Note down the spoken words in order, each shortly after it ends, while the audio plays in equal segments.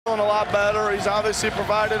A lot better. He's obviously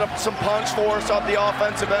provided some punch for us off the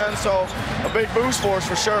offensive end, so a big boost for us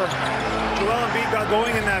for sure. Joel Embiid got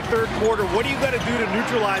going in that third quarter. What do you got to do to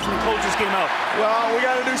neutralize when coaches came out? Well, we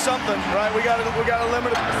got to do something, right? We got to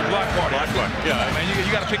limit it. Block party. Yeah, man,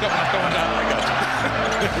 you got to pick up and throw it down. I got you.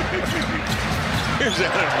 Here's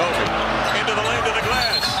Anunoby into the lane to the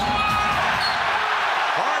glass.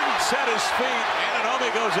 Harden set his feet.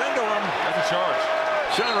 Anunoby goes into him. That's a charge.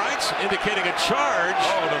 Sean Wright's indicating a charge.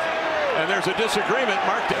 And there's a disagreement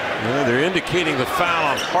marked. Well, they're indicating the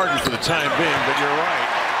foul on Harden for the time being, but you're right.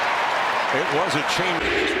 It was a change.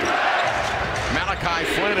 Malachi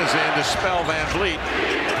Flynn is in to spell Van Vliet,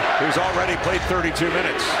 who's already played 32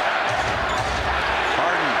 minutes.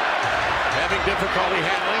 Harden having difficulty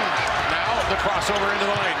handling. Now the crossover into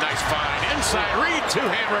the lane. Nice find. Inside Reed,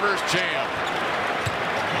 two-hand reverse jam.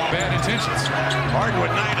 Bad intentions. Harden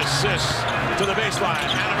with 9 assists to the baseline.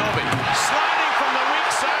 Anunoby sliding from the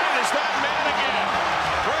weak side is that man again.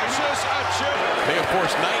 Precious Achiuwa. They have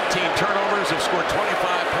forced 19 turnovers, have scored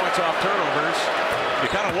 25 points off turnovers.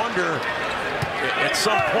 You kind of wonder at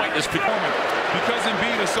some point this performance. Because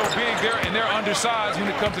Embiid is so big there and they're undersized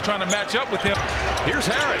when it comes to trying to match up with him. Here's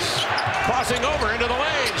Harris crossing over into the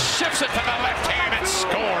lane, shifts it to the left hand and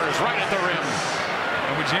scores right at the rim.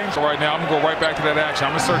 And with James right now, I'm going to go right back to that action.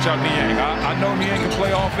 I'm going to search out Niang. I know Niang can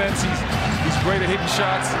play offense. He's great at hitting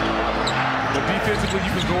shots. But defensively,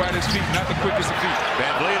 you can go at his feet, not the quickest of feet.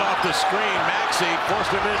 Van Vliet off the screen. Maxey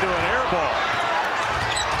forced him into an air ball.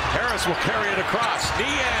 Harris will carry it across.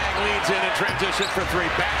 Niang leads in transition for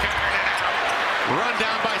three. Back iron. Run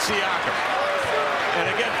down by Siakam.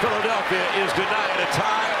 And again, Philadelphia is denied a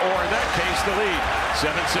tie, or in that case, the lead.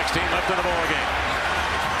 7:16 left in the ball game.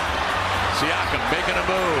 Siakam making a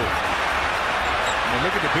move. And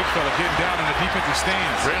look at the big fella getting down in the defensive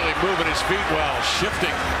stands. Really moving his feet well,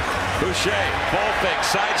 shifting. Boucher, ball fake,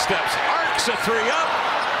 sidesteps, arcs a three up.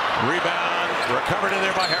 Rebound, recovered in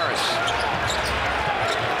there by Harris.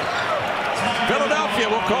 Philadelphia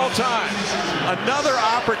will call time. Another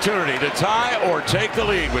opportunity to tie or take the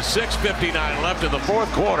lead with 6:59 left in the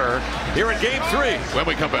fourth quarter here in Game 3 when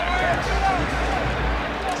we come back.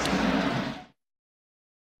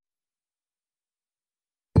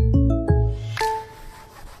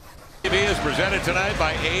 Is presented tonight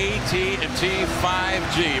by AT&T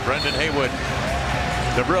 5G. Brendan Haywood,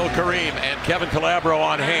 Nabril Kareem, and Kevin Calabro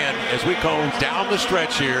on hand as we go down the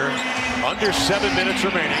stretch here. Under 7 minutes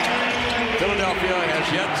remaining. Philadelphia has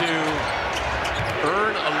yet to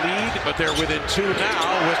earn a lead, but they're within 2 now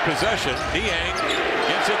with possession. Niang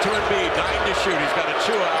gets it to Embiid, 9 to shoot. He's got a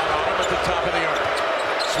chew out on him at the top of the arc.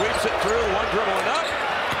 Sweeps it through, one dribbling up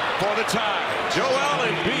for the tie. Joel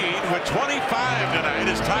Embiid with 25 tonight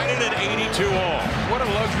is tied it at 82 all. What a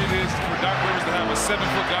luxury it is for Doc Rivers to have a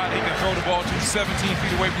 7-foot guy he can throw the ball to 17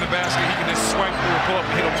 feet away from the basket. He can just swipe through and pull up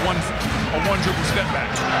and hit a one dribble step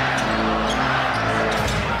back.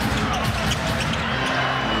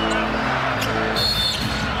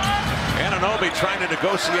 Anunoby trying to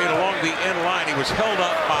negotiate along the end line. He was held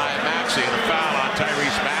up by Maxey and a foul on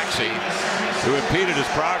Tyrese Maxey, who impeded his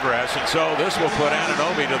progress, and so this will put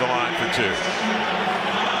Anunoby to the line for 2.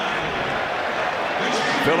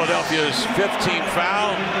 Philadelphia's 15th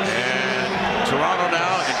foul, and Toronto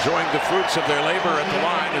now enjoying the fruits of their labor at the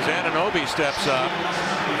line as Anunoby steps up,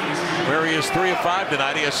 where he is 3 of 5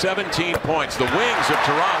 tonight. He has 17 points. The wings of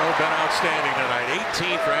Toronto have been outstanding tonight.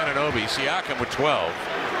 18 for Anunoby, Siakam with 12,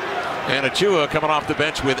 and Achiuwa coming off the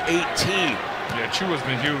bench with 18. Yeah, Achiuwa's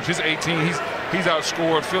been huge. His 18, he's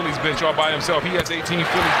outscored Philly's bench all by himself. He has 18, Philly's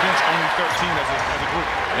bench only 13 as a group.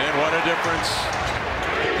 And what a difference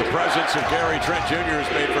the presence of Gary Trent Jr. has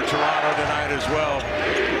made for Toronto tonight as well.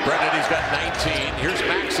 Brendan, he's got 19. Here's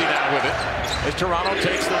Maxey now with it as Toronto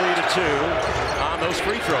takes the lead at 2 on those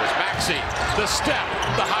free throws. Maxey, the step,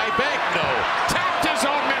 the high bank, no. Tapped his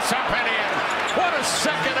own miss up and in. What a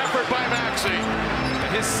second effort by Maxey.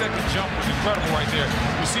 His second jump was incredible right there.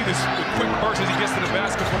 You see this the quick burst as he gets to the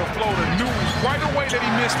basket for the floater. Knew right away that he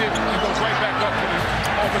missed it and goes right back up for the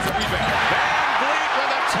offensive rebound. Van Vliet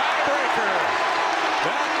with a tiebreaker.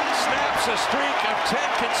 That snaps a streak of 10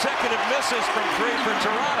 consecutive misses from 3 for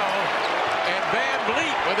Toronto. And Van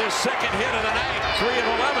Vliet with his second hit of the night. 3 of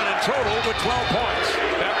 11 in total with 12 points.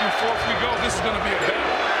 Back and forth we go. This is going to be a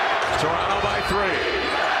battle. Toronto by 3.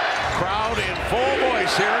 Crowd in full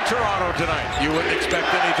voice here in Toronto tonight. You wouldn't expect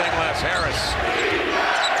anything less. Harris.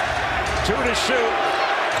 2 to shoot.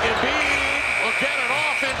 Embiid will get it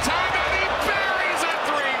off in time, and he buries a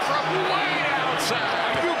 3 from way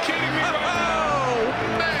outside. Are you kidding me? Oh,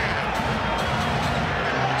 man.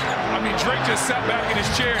 I mean, Drake just sat back in his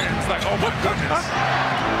chair and it's like, oh my goodness.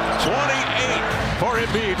 28 for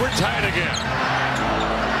Embiid. We're tied again.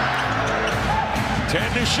 10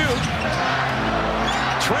 to shoot.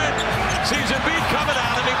 Trent sees Embiid coming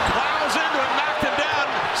out and he plows into him, knocked him down,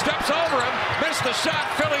 steps over him, missed the shot.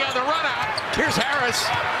 Philly on the run out. Here's Harris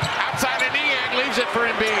outside of Niang, leaves it for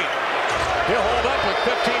Embiid. He'll hold up with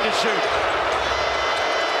 15 to shoot.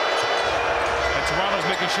 And Toronto's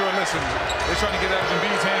making sure, listen, they're trying to get out of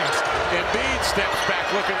Embiid's hands. Embiid steps back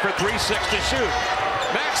looking for 3-6 to shoot.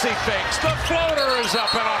 Maxey fakes. The floater is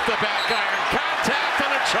up and off the back iron. Contact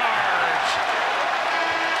and a charge.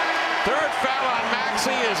 Third foul on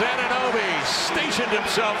Maxey as Anunoby stationed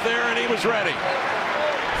himself there and he was ready.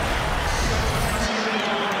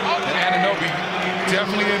 Anunoby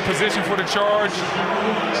definitely in position for the charge.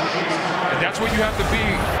 And that's where you have to be.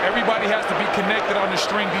 Everybody has to be connected on the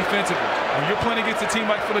string defensively. When you're playing against a team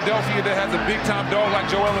like Philadelphia that has a big-time dog like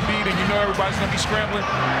Joel Embiid and you know everybody's going to be scrambling,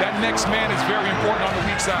 that next man is very important on the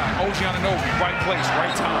weak side. OG Anunoby, right place,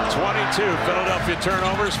 right time. 22 Philadelphia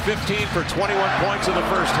turnovers, 15 for 21 points in the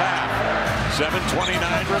first half. 7:29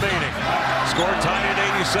 remaining. Score tied at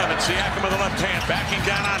 87. Siakam with the left hand, backing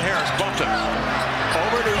down on Harris, bumped him.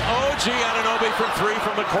 Over to OG Anunoby from 3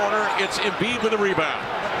 from the corner. It's Embiid with a rebound.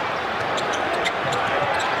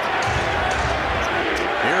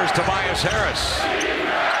 Here's Tobias Harris.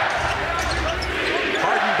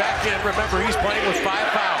 Harden back in. Remember, he's playing with 5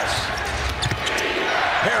 fouls.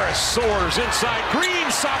 Harris soars inside.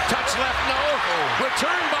 Green, soft touch left, no.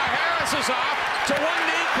 Return by Harris is off. To one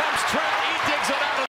knee comes Trent. He digs it out.